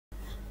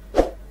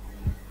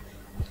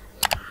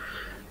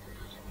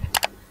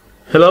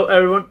Hello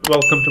everyone,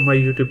 welcome to my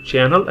YouTube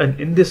channel,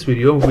 and in this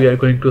video we are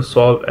going to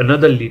solve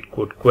another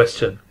Leetcode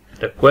question.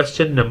 The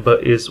question number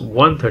is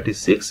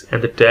 136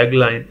 and the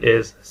tagline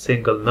is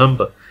single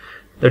number.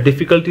 The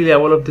difficulty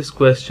level of this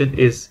question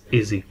is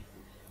easy.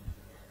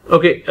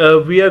 Okay,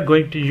 we are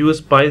going to use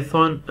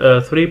Python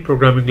 3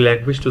 programming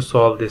language to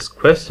solve this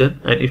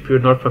question, and if you're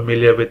not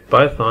familiar with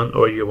Python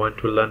or you want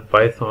to learn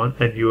Python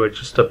and you are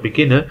just a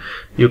beginner,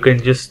 you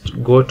can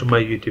just go to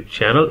my YouTube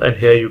channel and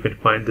here you can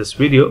find this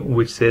video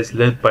which says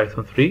Learn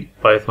Python 3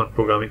 Python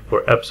Programming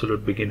for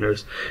Absolute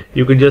Beginners.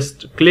 You can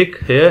just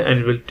click here and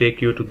it will take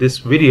you to this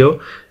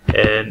video,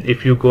 and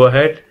if you go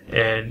ahead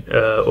and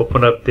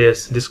open up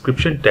this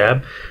description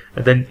tab,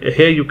 and then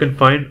here you can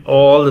find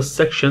all the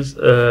sections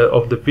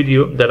of the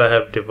video that I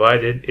have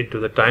divided into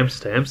the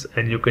timestamps,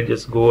 and you can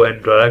just go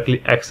and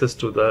directly access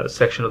to the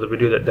section of the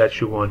video that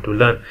you want to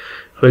learn.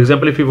 For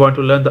example, if you want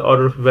to learn the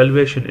order of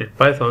evaluation in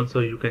Python,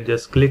 so you can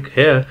just click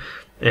here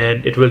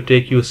and it will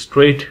take you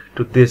straight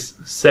to this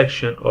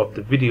section of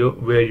the video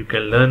where you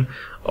can learn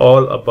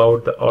all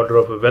about the order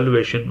of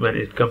evaluation when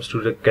it comes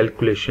to the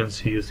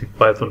calculations using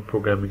Python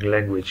programming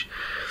language.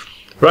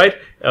 Right,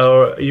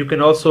 you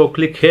can also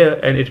click here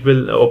and it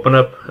will open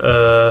up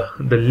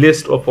the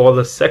list of all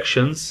the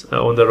sections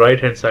on the right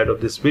hand side of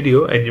this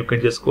video, and you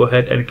can just go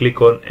ahead and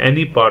click on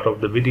any part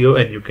of the video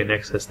and you can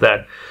access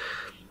that.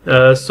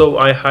 So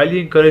I highly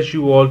encourage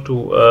you all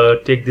to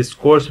take this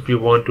course if you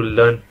want to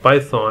learn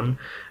Python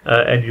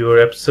and you're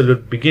an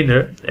absolute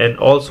beginner, and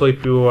also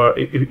if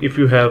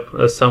you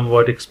have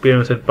somewhat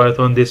experience in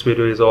Python, this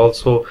video is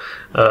also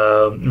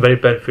very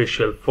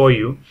beneficial for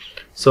you.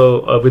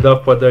 So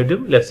without further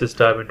ado, let's just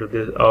dive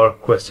into our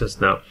questions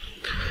now.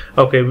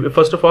 Okay,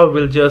 first of all,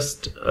 we'll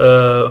just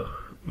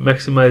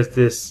maximize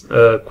this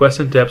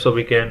question tab so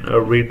we can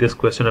read this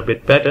question a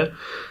bit better.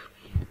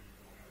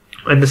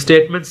 And the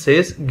statement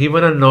says,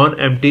 given a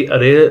non-empty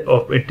array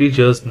of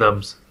integers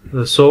nums.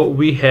 So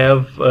we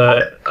have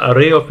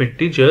array of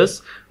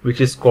integers which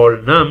is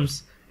called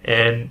nums,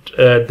 and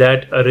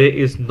that array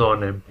is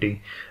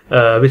non-empty,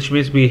 which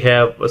means we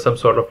have some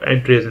sort of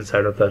entries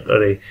inside of that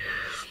array.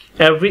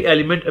 Every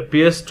element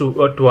appears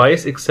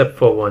twice except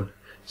for one.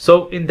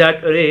 So in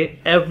that array,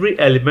 every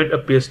element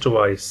appears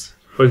twice.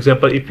 For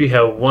example, if we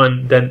have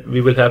 1, then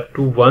we will have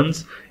 2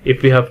 1s.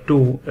 If we have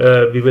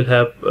 2, we will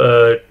have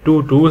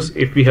 2 2s.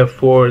 If we have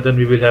 4, then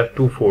we will have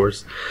 2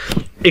 4s.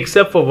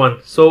 Except for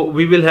 1. So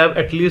we will have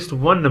at least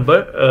one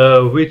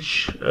number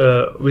which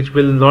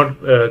will not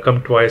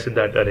come twice in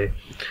that array.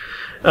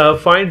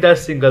 Find that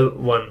single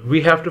one.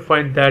 We have to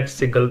find that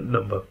single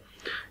number.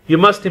 You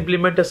must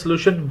implement a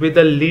solution with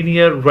a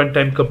linear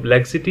runtime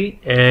complexity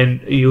and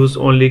use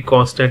only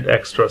constant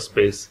extra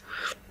space.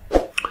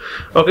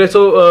 Okay,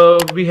 so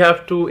we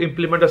have to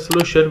implement a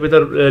solution with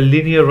a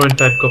linear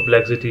runtime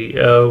complexity,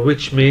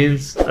 which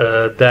means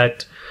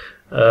that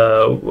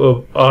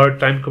our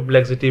time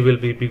complexity will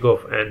be big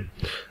of n.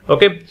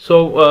 Okay,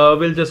 so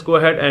we'll just go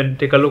ahead and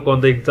take a look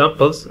on the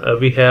examples.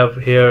 We have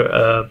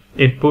here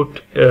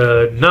input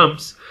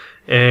nums.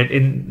 And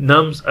in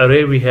nums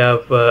array we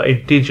have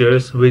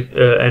integers, which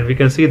and we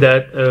can see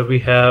that we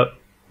have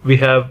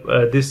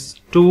this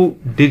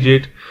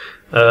 2-digit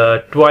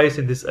twice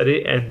in this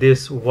array, and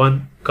this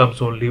 1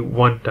 comes only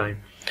one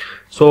time.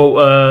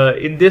 So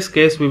in this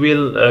case we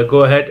will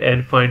go ahead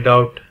and find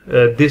out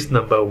this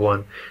number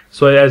 1.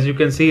 So as you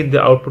can see in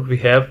the output we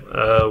have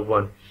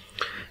 1.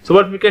 So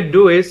what we can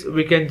do is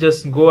we can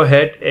just go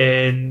ahead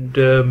and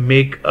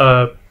make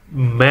a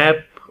map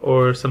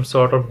or some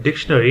sort of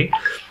dictionary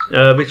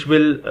which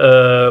will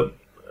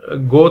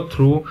go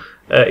through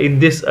in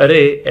this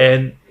array,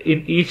 and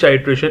in each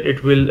iteration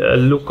it will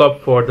look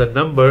up for the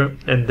number,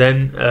 and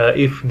then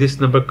if this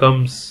number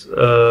comes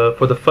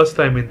for the first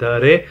time in the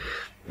array,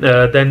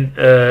 then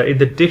in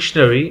the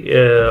dictionary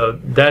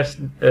that's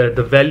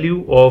the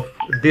value of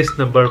this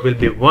number will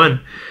be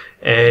 1,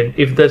 and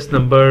if this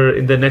number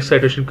in the next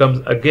iteration comes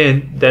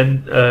again,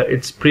 then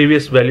its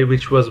previous value,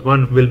 which was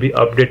 1, will be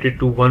updated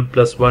to 1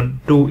 plus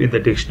 1 2 in the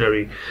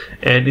dictionary,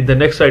 and in the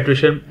next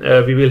iteration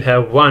we will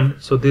have 1,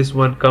 so this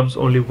 1 comes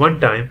only one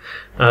time,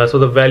 so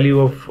the value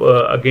of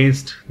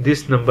against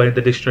this number in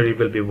the dictionary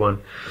will be 1.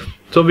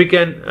 So we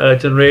can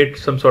generate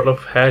some sort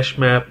of hash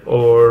map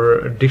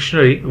or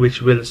dictionary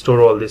which will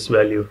store all this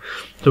value.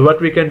 So what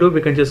we can do, we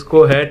can just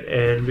go ahead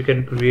and we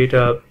can create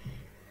a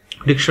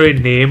dictionary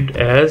named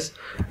as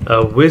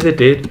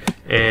visited,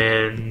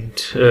 and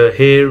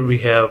here we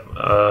have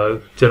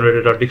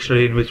generated a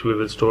dictionary in which we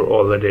will store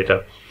all the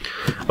data.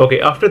 Okay,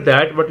 after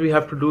that what we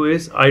have to do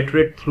is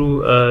iterate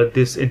through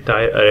this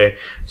entire array.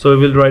 So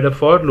we will write a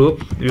for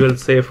loop. We will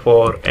say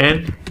for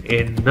n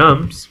in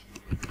nums.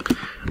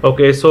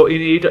 Okay, so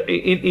in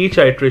each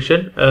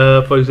iteration,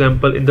 for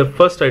example in the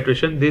first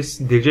iteration, this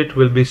digit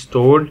will be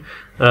stored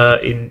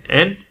in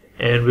n,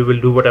 and we will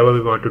do whatever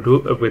we want to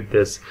do with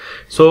this.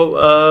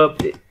 So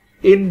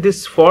in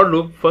this for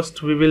loop,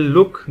 first we will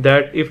look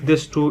that if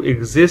this 2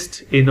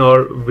 exists in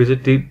our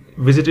visited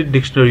visited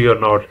dictionary or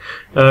not,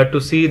 to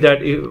see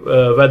that if,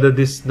 whether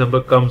this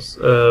number comes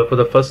for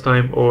the first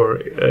time or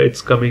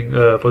it's coming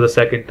for the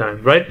second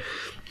time, right?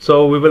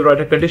 So we will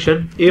write a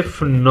condition: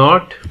 if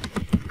not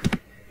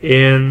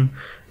in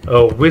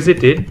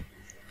visited.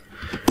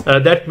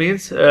 That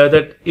means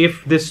that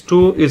if this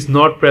 2 is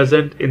not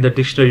present in the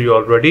dictionary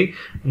already,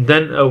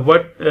 then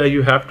what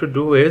you have to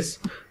do is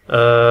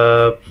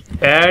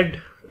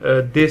add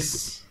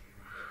this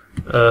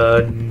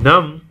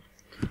num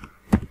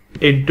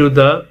into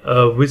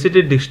the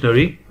visited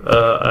dictionary.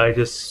 I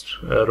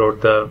just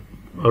wrote the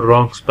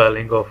wrong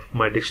spelling of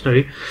my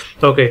dictionary.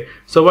 Okay,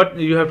 so what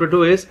you have to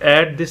do is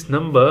add this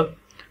number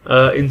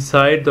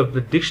inside of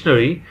the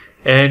dictionary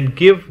and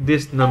give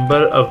this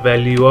number a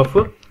value of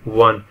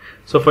 1.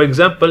 So for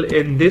example,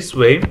 in this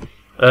way,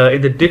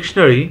 in the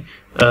dictionary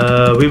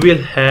we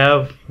will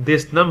have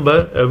this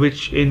number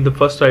which in the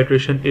first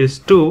iteration is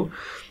 2,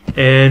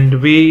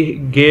 and we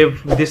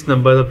gave this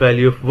number the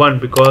value of 1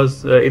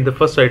 because in the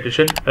first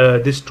iteration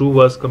this 2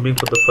 was coming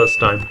for the first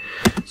time.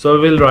 So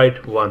we will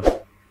write 1.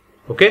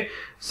 Okay,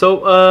 so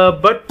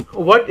but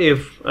what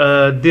if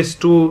this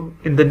 2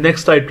 in the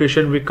next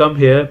iteration we come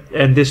here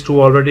and this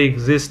 2 already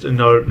exists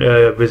in our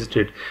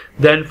visited?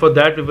 Then for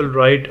that we will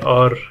write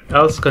our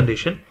else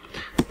condition,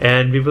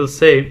 and we will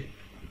say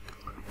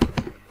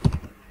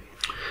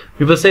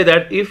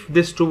that if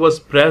this 2 was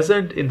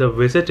present in the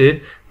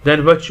visited,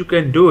 then what you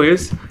can do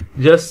is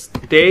just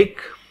take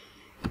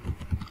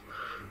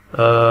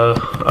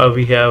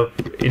we have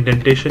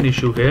indentation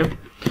issue here.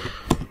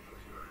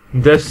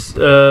 This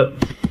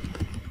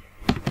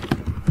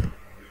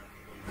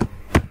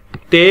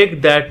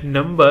take that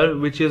number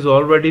which is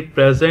already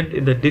present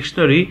in the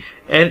dictionary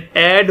and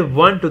add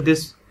 1 to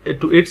this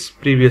to its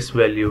previous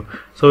value.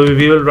 So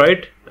we will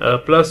write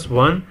plus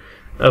 1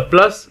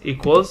 plus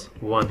equals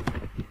 1.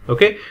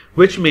 Okay,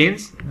 which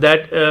means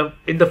that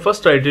in the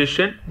first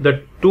iteration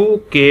the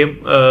 2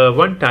 came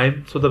one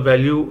time, so the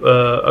value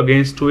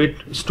against to it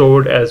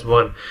stored as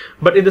 1.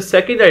 But in the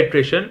second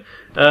iteration,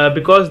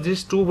 because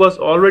this 2 was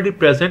already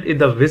present in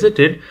the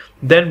visited,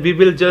 then we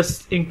will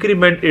just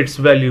increment its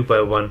value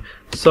by 1.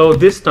 So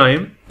this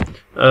time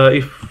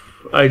if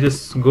I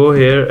just go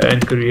here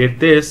and create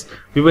this,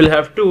 we will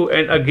have 2,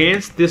 and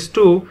against this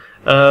 2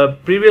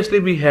 previously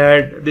we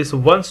had this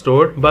 1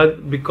 stored,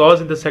 but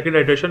because in the second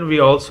iteration we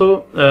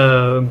also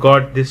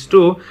got this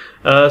 2,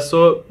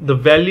 so the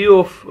value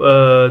of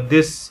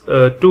this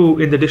 2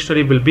 in the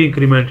dictionary will be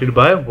incremented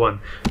by 1,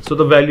 so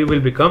the value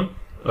will become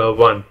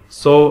 1.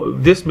 So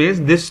this means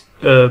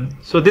that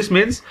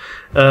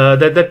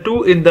the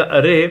 2 in the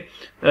array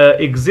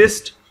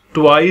exist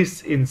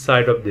twice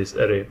inside of this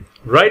array,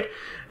 right?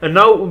 And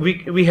now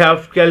we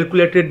have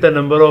calculated the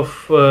number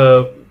of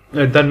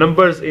the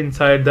numbers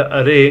inside the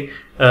array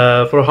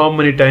for how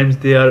many times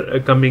they are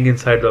coming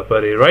inside the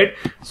array, right?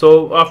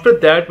 So after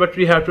that, what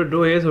we have to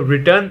do is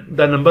return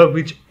the number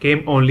which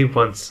came only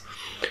once.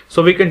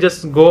 So we can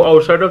just go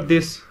outside of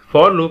this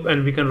for loop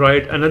and we can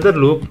write another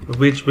loop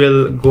which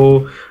will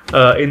go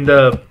in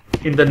the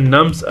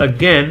nums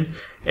again,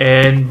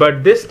 and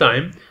but this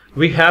time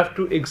we have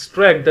to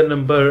extract the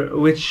number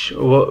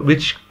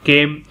which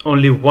came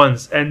only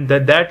once, and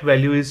that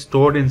value is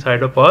stored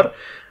inside of our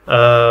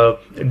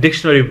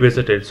dictionary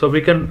visited. So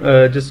we can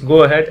just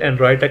go ahead and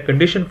write a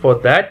condition for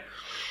that,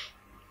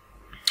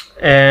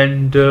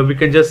 and we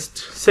can just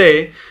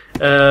say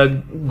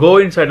go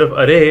inside of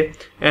array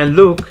and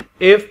look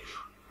if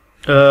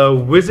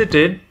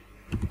visited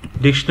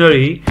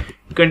dictionary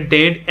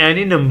contained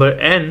any number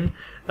n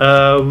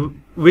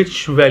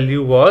which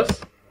value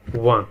was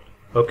 1.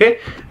 Okay,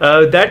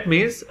 that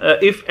means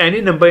if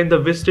any number in the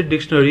visited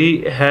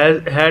dictionary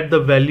had the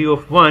value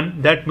of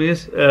 1, that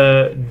means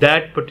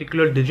that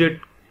particular digit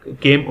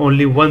came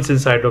only once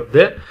inside of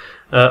the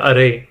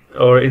array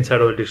or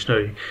inside of the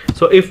dictionary.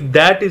 So if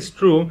that is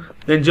true,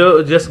 then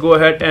just go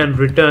ahead and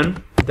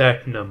return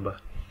that number.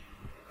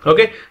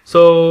 Okay,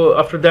 so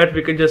after that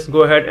we can just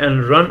go ahead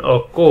and run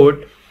our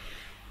code.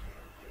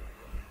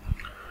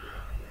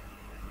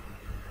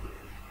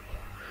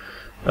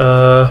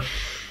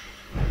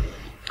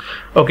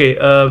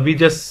 Okay, we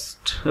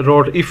just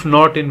wrote if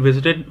not in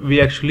visited. We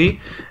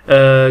actually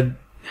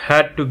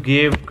had to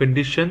give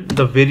condition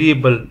the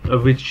variable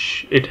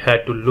which it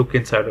had to look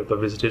inside of the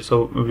visited,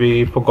 so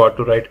we forgot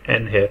to write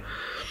n here.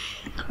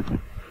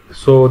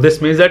 So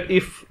this means that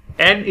if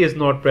n is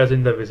not present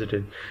in the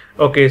visited.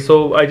 Okay,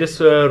 so I just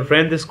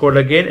ran this code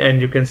again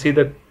and you can see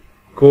the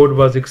code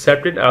was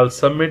accepted. I'll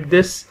submit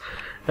this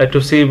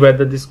to see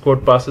whether this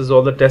code passes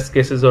all the test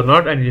cases or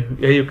not, and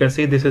here you can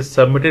see this is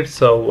submitted.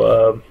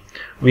 So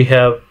we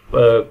have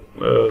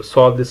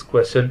solved this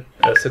question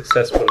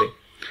successfully.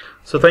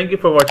 So thank you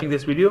for watching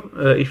this video.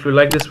 If you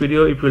like this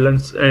video, if you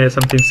learned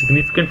something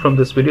significant from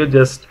this video,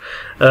 just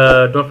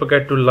don't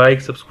forget to like,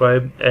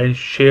 subscribe and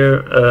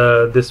share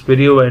this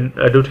video, and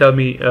do tell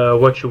me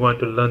what you want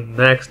to learn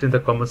next in the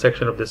comment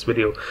section of this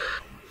video.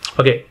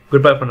 Okay,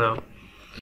 goodbye for now.